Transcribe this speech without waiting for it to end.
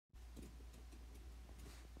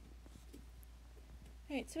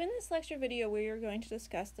Alright, so in this lecture video we are going to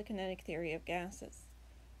discuss the kinetic theory of gases.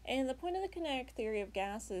 And the point of the kinetic theory of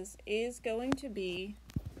gases is going to be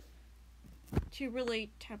to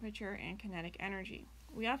relate temperature and kinetic energy.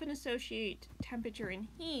 We often associate temperature and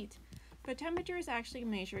heat, but temperature is actually a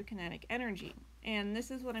measure of kinetic energy. And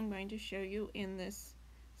this is what I'm going to show you in this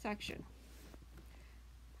section.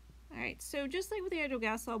 Alright, so just like with the ideal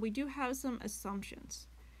gas law, we do have some assumptions.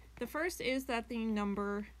 The first is that the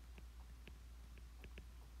number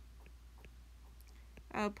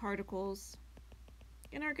of particles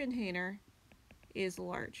in our container is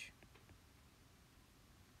large.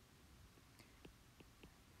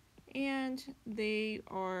 And they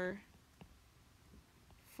are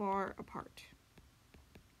far apart.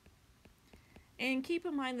 And keep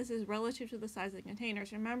in mind this is relative to the size of the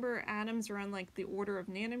containers. Remember, atoms are on like the order of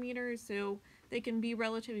nanometers, so they can be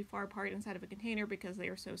relatively far apart inside of a container because they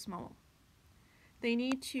are so small. They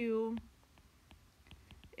need to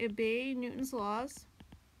obey Newton's laws,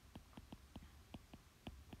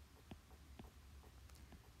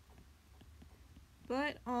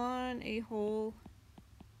 but on a whole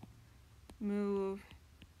move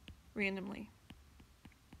randomly.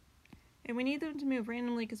 And we need them to move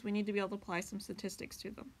randomly because we need to be able to apply some statistics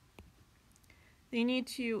to them. They need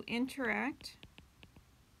to interact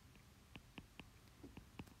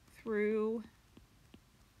through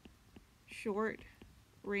short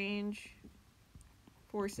range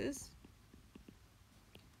forces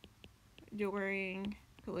during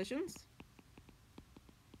collisions.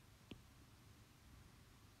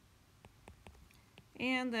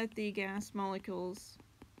 And that the gas molecules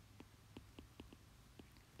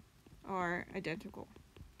are identical.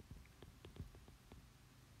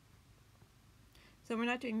 So we're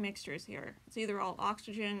not doing mixtures here. It's either all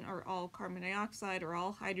oxygen or all carbon dioxide or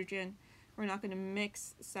all hydrogen. We're not going to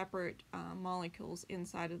mix separate molecules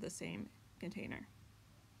inside of the same container.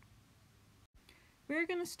 We're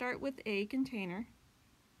going to start with a container.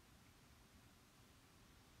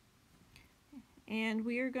 And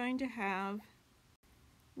we are going to have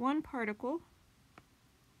one particle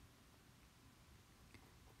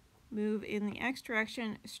move in the x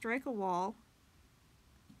direction, strike a wall,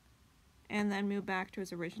 and then move back to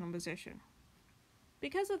its original position.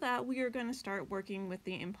 Because of that, we are going to start working with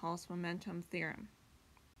the impulse momentum theorem.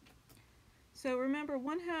 So remember,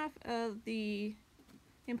 1/2 of the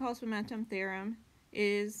impulse momentum theorem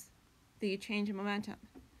is the change in momentum.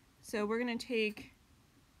 So we're going to take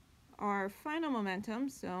our final momentum,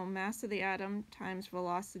 so mass of the atom times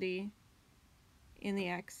velocity in the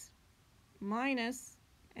x, minus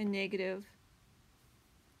a negative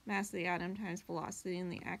mass of the atom times velocity in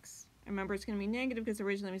the x. Remember, it's going to be negative because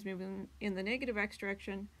originally it was moving in the negative x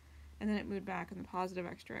direction, and then it moved back in the positive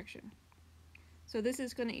x direction. So this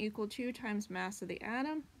is going to equal 2 times mass of the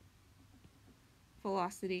atom,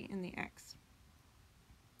 velocity in the x.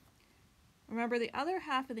 Remember, the other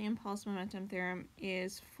half of the impulse momentum theorem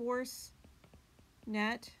is force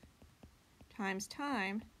net times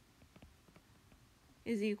time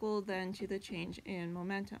is equal then to the change in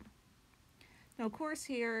momentum. Now, of course,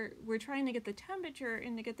 here we're trying to get the temperature,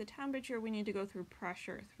 and to get the temperature we need to go through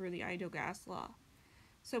pressure through the ideal gas law.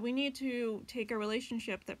 So we need to take a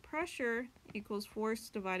relationship that pressure equals force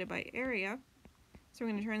divided by area. So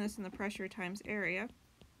we're going to turn this into pressure times area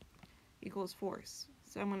equals force.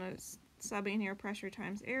 So I'm going to sub in here pressure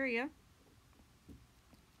times area.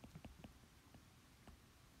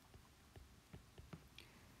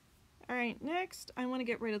 Alright, next I want to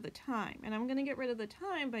get rid of the time. And I'm going to get rid of the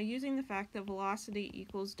time by using the fact that velocity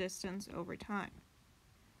equals distance over time.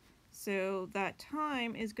 So that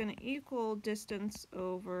time is going to equal distance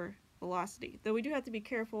over velocity. Though we do have to be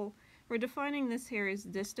careful. We're defining this here as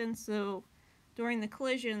distance, so during the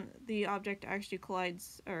collision the object actually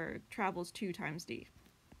collides or travels 2 times d.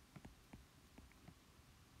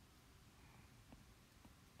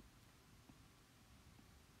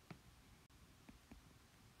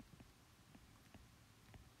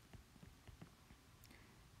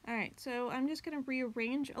 Alright, so I'm just going to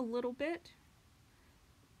rearrange a little bit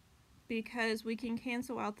because we can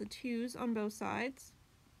cancel out the 2's on both sides.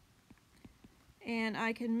 And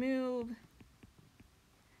I can move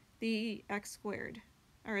the x squared,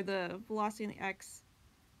 or the velocity in the x,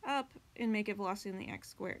 up and make it velocity in the x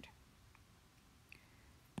squared.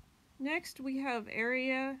 Next we have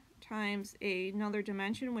area times another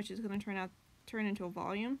dimension, which is going to turn into a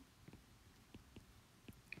volume.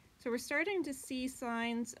 So we're starting to see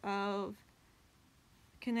signs of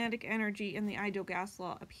kinetic energy in the ideal gas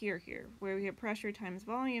law appear here, where we have pressure times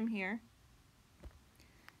volume here.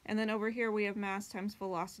 And then over here we have mass times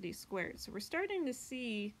velocity squared. So we're starting to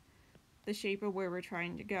see the shape of where we're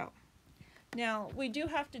trying to go. Now, we do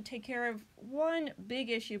have to take care of one big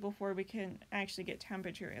issue before we can actually get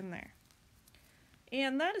temperature in there.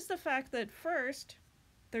 And that is the fact that first,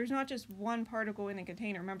 there's not just one particle in a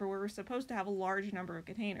container. Remember, we're supposed to have a large number of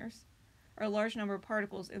containers, or a large number of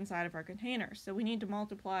particles inside of our container. So we need to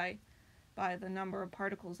multiply by the number of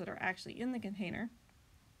particles that are actually in the container.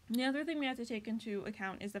 And the other thing we have to take into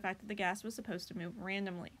account is the fact that the gas was supposed to move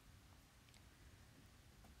randomly,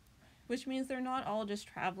 which means they're not all just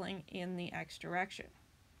traveling in the x direction.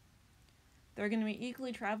 They're going to be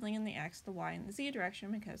equally traveling in the x, the y, and the z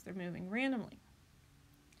direction because they're moving randomly.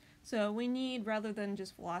 So we need, rather than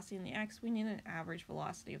just velocity in the x, we need an average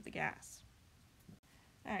velocity of the gas.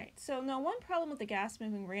 Alright, so now one problem with the gas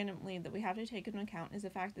moving randomly that we have to take into account is the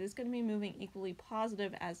fact that it's going to be moving equally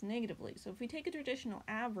positive as negatively. So if we take a traditional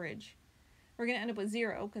average, we're going to end up with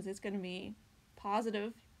 0 because it's going to be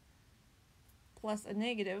positive plus a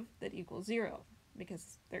negative that equals 0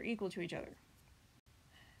 because they're equal to each other.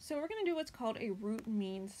 So we're going to do what's called a root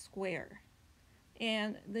mean square.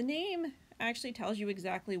 And the name actually tells you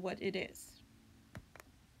exactly what it is.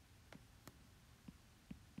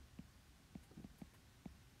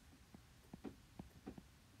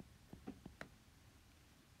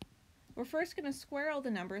 We're first going to square all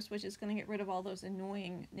the numbers, which is going to get rid of all those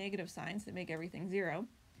annoying negative signs that make everything 0.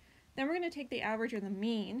 Then we're going to take the average or the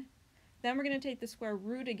mean. Then we're going to take the square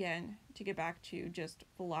root again to get back to just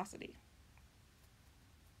velocity.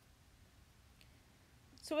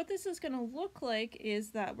 So what this is going to look like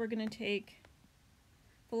is that we're going to take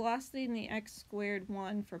velocity in the x squared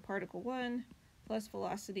 1 for particle 1 plus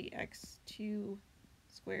velocity x2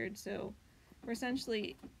 squared. So we're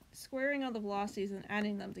essentially squaring all the velocities and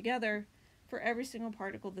adding them together for every single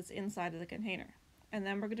particle that's inside of the container. And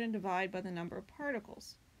then we're going to divide by the number of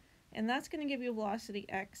particles. And that's going to give you velocity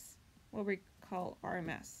x, what we call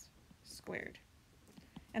RMS squared.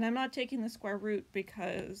 And I'm not taking the square root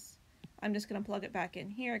because I'm just going to plug it back in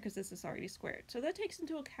here because this is already squared. So that takes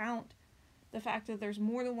into account the fact that there's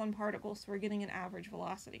more than one particle, so we're getting an average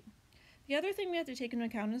velocity. The other thing we have to take into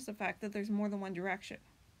account is the fact that there's more than one direction.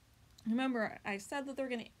 Remember, I said that they're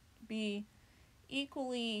going to be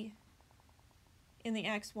equally in the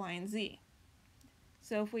x, y, and z.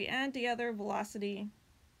 So if we add together velocity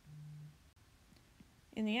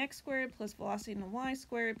in the x squared plus velocity in the y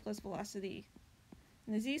squared plus velocity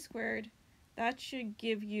in the z squared, that should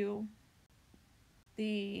give you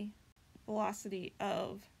the velocity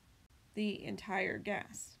of the entire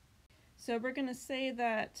gas. So we're going to say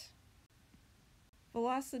that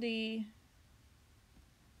velocity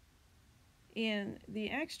in the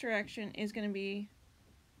x direction is going to be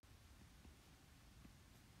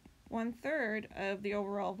 1/3 of the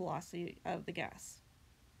overall velocity of the gas.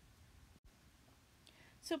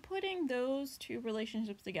 So putting those two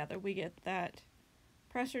relationships together, we get that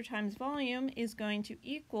pressure times volume is going to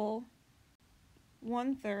equal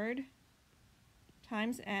 1/3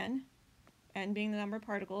 times n being the number of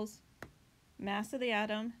particles, mass of the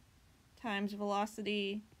atom, times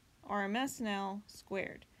velocity RMS now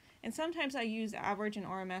squared. And sometimes I use average and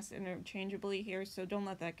RMS interchangeably here, so don't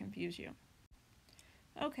let that confuse you.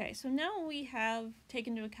 Okay, so now we have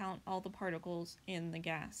taken into account all the particles in the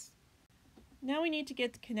gas. Now we need to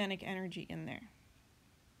get the kinetic energy in there.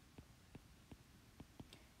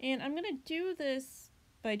 And I'm going to do this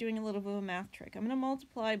by doing a little bit of a math trick. I'm going to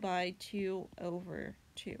multiply by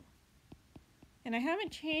 2/2. And I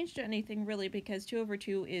haven't changed anything really because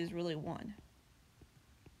 2/2 is really 1.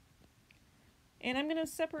 And I'm going to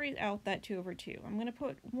separate out that 2/2. I'm going to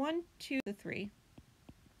put 1, 2, the 3.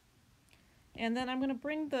 And then I'm going to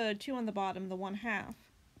bring the 2 on the bottom, the 1/2,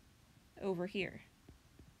 over here.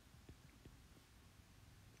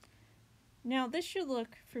 Now this should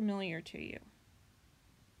look familiar to you.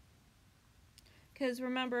 Because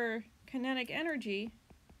remember, kinetic energy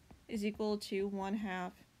is equal to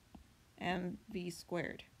 1/2 mv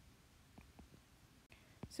squared.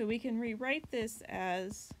 So we can rewrite this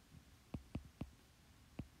as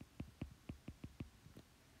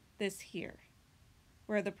this here,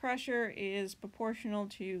 where the pressure is proportional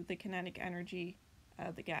to the kinetic energy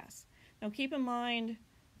of the gas. Now keep in mind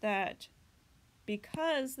that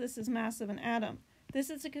because this is mass of an atom,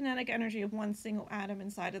 this is the kinetic energy of one single atom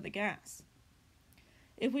inside of the gas.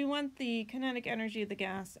 If we want the kinetic energy of the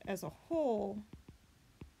gas as a whole,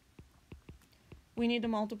 we need to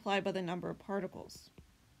multiply by the number of particles.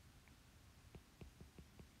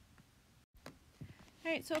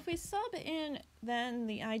 Alright, so if we sub in then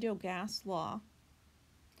the ideal gas law,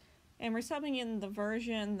 and we're subbing in the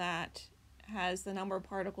version that has the number of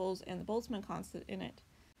particles and the Boltzmann constant in it,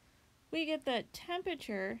 we get that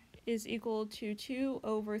temperature is equal to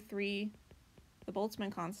 2/3 the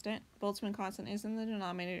Boltzmann constant is in the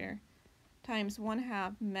denominator, times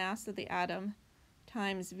 1/2 mass of the atom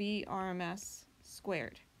times V RMS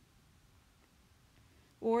squared.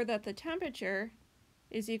 Or that the temperature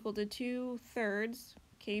is equal to 2/3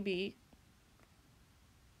 kb,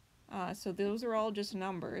 so those are all just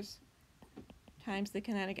numbers, times the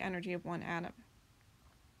kinetic energy of one atom.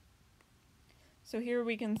 So here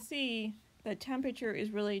we can see that temperature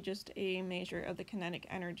is really just a measure of the kinetic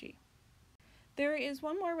energy. There is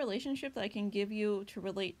one more relationship that I can give you to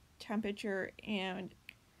relate temperature and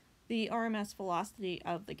the RMS velocity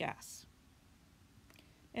of the gas.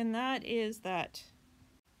 And that is that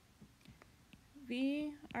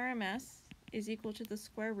V RMS is equal to the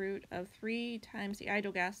square root of 3 times the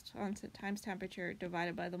ideal gas constant times temperature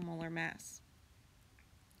divided by the molar mass.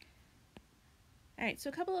 Alright, so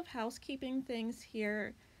a couple of housekeeping things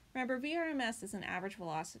here. Remember, VRMS is an average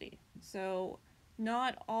velocity, so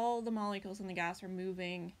not all the molecules in the gas are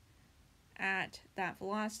moving at that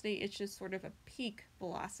velocity. It's just sort of a peak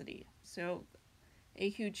velocity. So a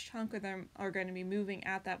huge chunk of them are going to be moving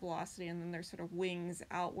at that velocity, and then there's sort of wings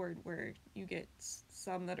outward where you get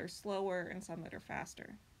some that are slower and some that are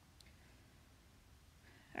faster.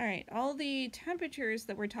 Alright, all the temperatures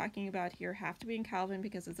that we're talking about here have to be in Kelvin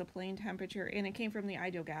because it's a plane temperature, and it came from the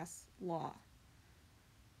ideal gas law.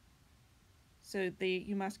 So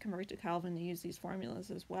you must convert to Kelvin to use these formulas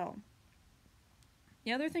as well.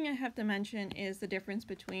 The other thing I have to mention is the difference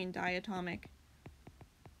between diatomic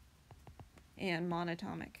and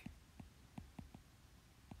monatomic.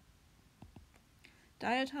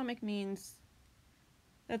 Diatomic means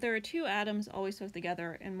that there are two atoms always hooked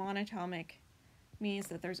together, and monatomic means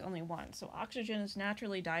that there's only one. So oxygen is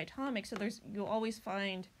naturally diatomic, so you'll always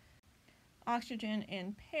find oxygen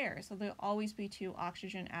in pairs, so there'll always be two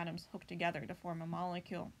oxygen atoms hooked together to form a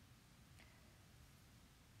molecule.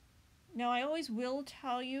 Now, I always will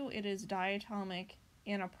tell you it is diatomic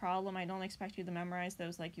in a problem. I don't expect you to memorize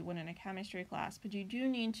those like you would in a chemistry class, but you do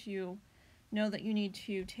need to know that you need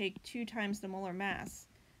to take 2 times the molar mass,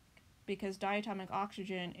 because diatomic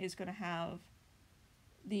oxygen is going to have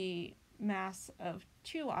the mass of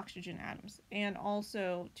 2 oxygen atoms, and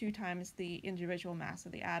also 2 times the individual mass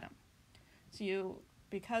of the atom. So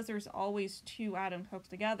because there's always 2 atoms hooked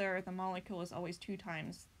together, the molecule is always 2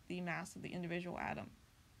 times the mass of the individual atom.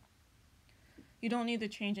 You don't need to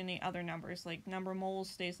change any other numbers, like number of moles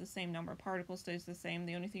stays the same, number of particles stays the same.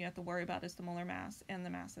 The only thing you have to worry about is the molar mass and the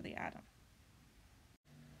mass of the atom.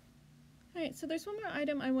 Alright, so there's one more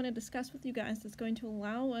item I want to discuss with you guys that's going to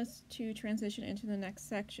allow us to transition into the next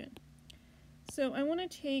section. So I want to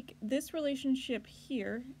take this relationship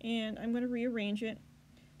here and I'm going to rearrange it.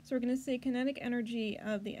 So we're going to say kinetic energy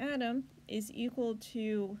of the atom is equal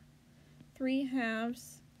to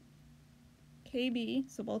 3/2 kb,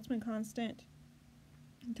 so Boltzmann constant,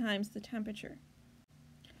 times the temperature.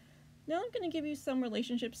 Now I'm going to give you some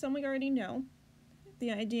relationships, some we already know.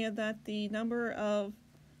 The idea that the number of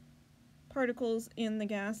particles in the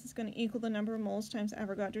gas is going to equal the number of moles times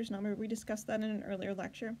Avogadro's number. We discussed that in an earlier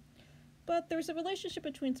lecture. But there's a relationship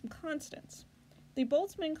between some constants. The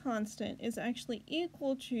Boltzmann constant is actually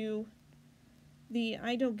equal to the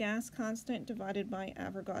ideal gas constant divided by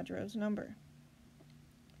Avogadro's number.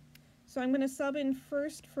 So I'm going to sub in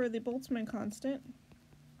first for the Boltzmann constant.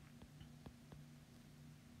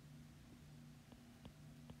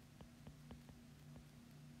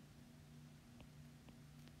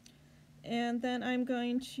 And then I'm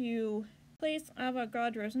going to replace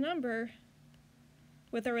Avogadro's number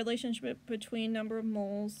with a relationship between number of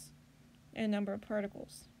moles and number of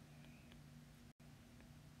particles.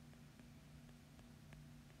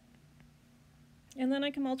 And then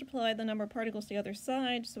I can multiply the number of particles to the other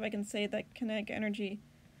side, so I can say that kinetic energy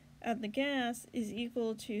of the gas is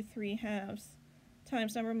equal to 3/2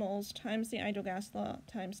 times number of moles times the ideal gas law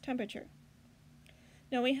times temperature.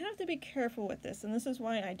 Now we have to be careful with this, and this is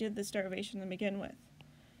why I did this derivation to begin with.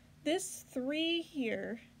 This 3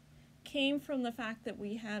 here came from the fact that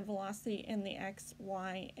we had velocity in the x,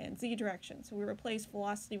 y, and z direction. So we replaced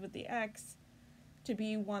velocity with the x to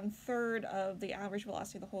be 1/3 of the average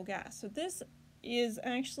velocity of the whole gas. So this is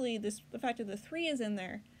actually, the fact that the 3 is in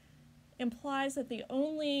there implies that the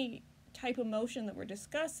only type of motion that we're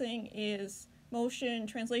discussing is motion,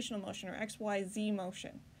 translational motion, or x, y, z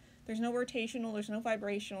motion. There's no rotational, there's no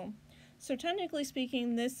vibrational. So technically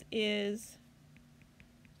speaking, this is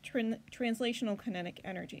translational kinetic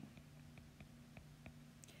energy.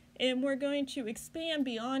 And we're going to expand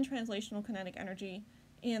beyond translational kinetic energy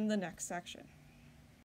in the next section.